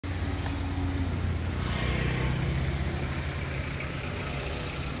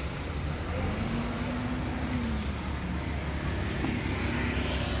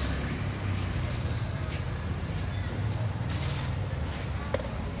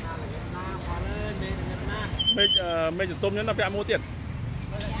mấy chục tôm nhá nó phải mua tiền.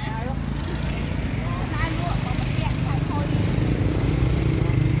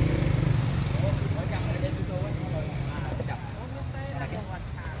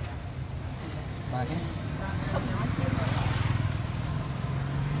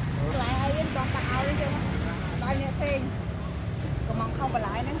 Không phải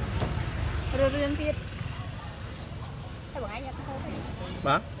lại nữa riêng tiết thấy bọn anh nhận thôi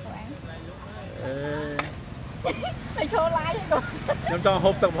Bà? Thầy cho lái rồi Em cho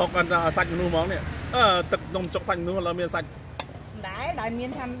hộp tập học ăn sạch nu món này tập nồng chọc xanh nu là miên sạch đấy đại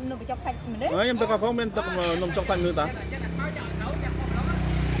miên tham nó bị chọc sạch mình đấy em tập có miên tập nồng chọc xanh nu ta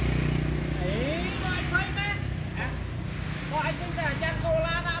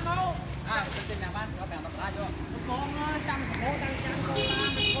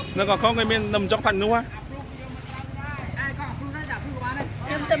nó còn có cái miên nồng chọc xanh nu á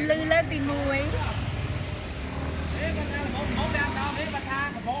em tâm lư lên tìm mùi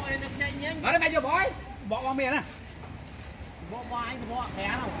ở đây mày vô bói bỏ bao miền á bỏ ai bỏ khé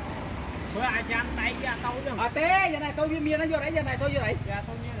nào thôi ai chán tay ra tao chứ à té giờ này tôi với miền nó vô đấy giờ này tôi vô đấy dạ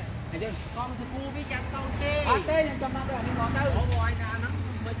tôi như này này chứ con thì cu với chăn tao chê à té nhưng trong năm rồi mình còn đâu bỏ ai ra nó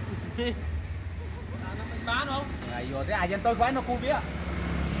mình bán không này vô thế ai dân tôi quái nó cu biết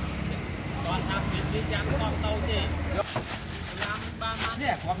còn làm việc đi chăn con tao chê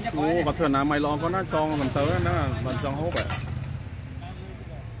ô và thường là mày lo có nó cho lần tới nó là lần cho hố vậy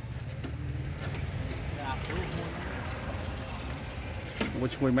một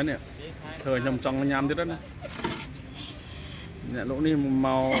chui mấy nè thời nhầm trong nhám thế đó nè nè lỗ đi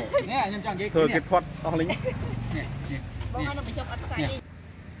màu thời kỹ thuật to lính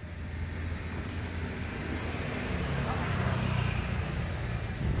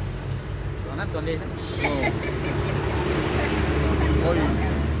tuần đi ôi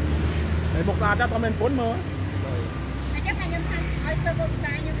đấy bọc ra chắc tao men cuốn mơ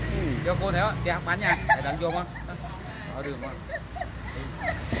vô cô theo đi học bán nha để đánh vô không ở đường không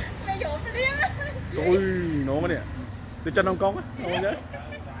ôi nó mà nè từ chân ông con á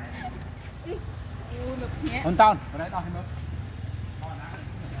con tao ở đấy đo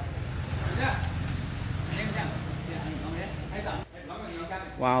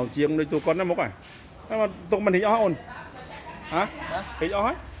wow chiêng đây tụi con nó mốc à mà tụi mình thì ó ồn hả thì ó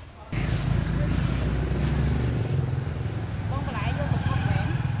hết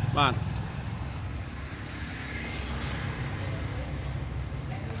bạn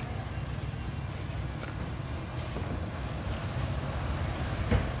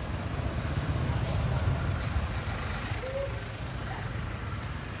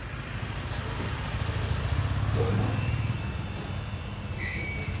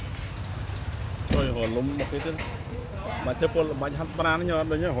hồi lúng một cái chứ mà chơi pol mà hắn banana nhờ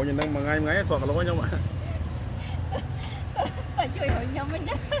đấy nhá hồi nhìn đang mà ngay sọt cả lỗ nhau mà chơi hồi nhau mình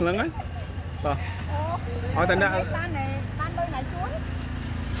nhá lắm ấy hỏi tên nè tan đôi này chuối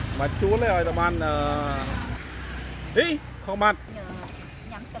mà chuối lấy rồi ban ý không ban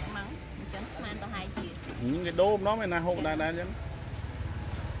nhắm tập mắng chấn man tao 2 triệu những cái đô nó mới là hộ đà chứ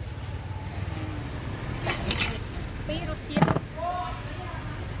phí rút chiên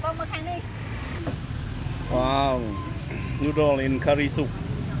con mà khang đi wow noodle in curry soup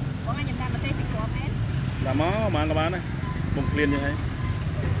có ai nhận ra mà tê thì có hết là má mà các bạn này bông liền như thế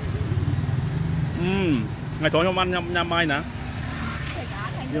ngày tối hôm ăn nhâm mai nè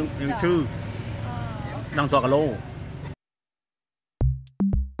nhưng chư đang sọ cả lô